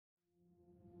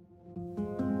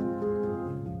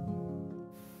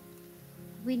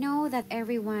We know that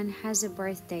everyone has a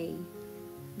birthday.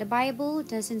 The Bible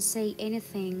doesn't say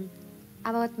anything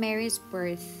about Mary's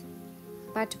birth,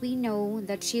 but we know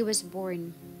that she was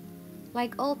born.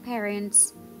 Like all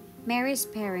parents, Mary's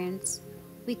parents,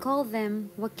 we call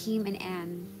them Joachim and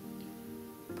Anne,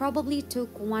 probably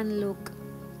took one look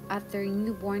at their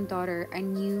newborn daughter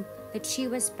and knew that she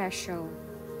was special.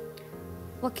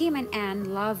 Joachim and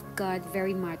Anne loved God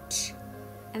very much,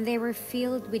 and they were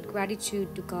filled with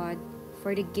gratitude to God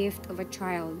for the gift of a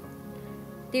child.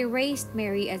 They raised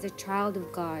Mary as a child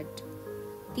of God,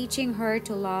 teaching her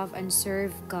to love and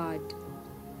serve God.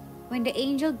 When the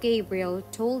angel Gabriel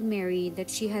told Mary that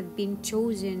she had been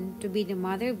chosen to be the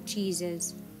mother of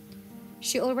Jesus,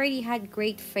 she already had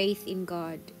great faith in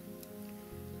God.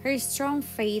 Her strong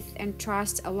faith and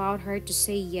trust allowed her to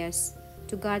say yes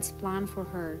to God's plan for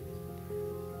her.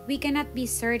 We cannot be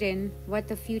certain what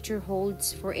the future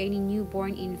holds for any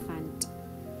newborn infant,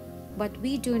 but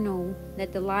we do know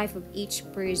that the life of each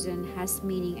person has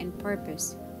meaning and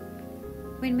purpose.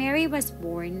 When Mary was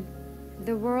born,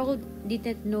 the world did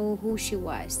not know who she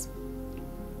was.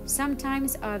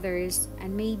 Sometimes others,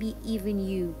 and maybe even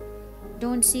you,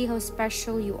 don't see how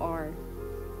special you are.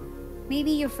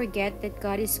 Maybe you forget that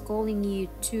God is calling you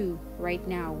too right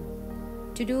now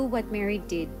to do what Mary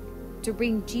did, to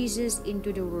bring Jesus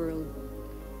into the world.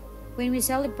 When we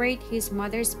celebrate his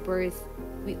mother's birth,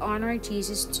 we honor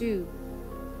Jesus too.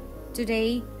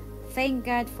 Today, thank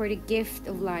God for the gift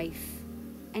of life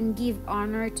and give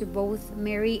honor to both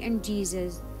Mary and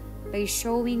Jesus by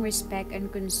showing respect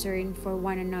and concern for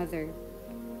one another,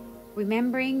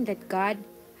 remembering that God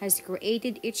has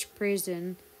created each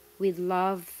person with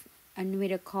love and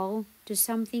with a call to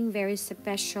something very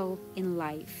special in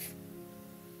life.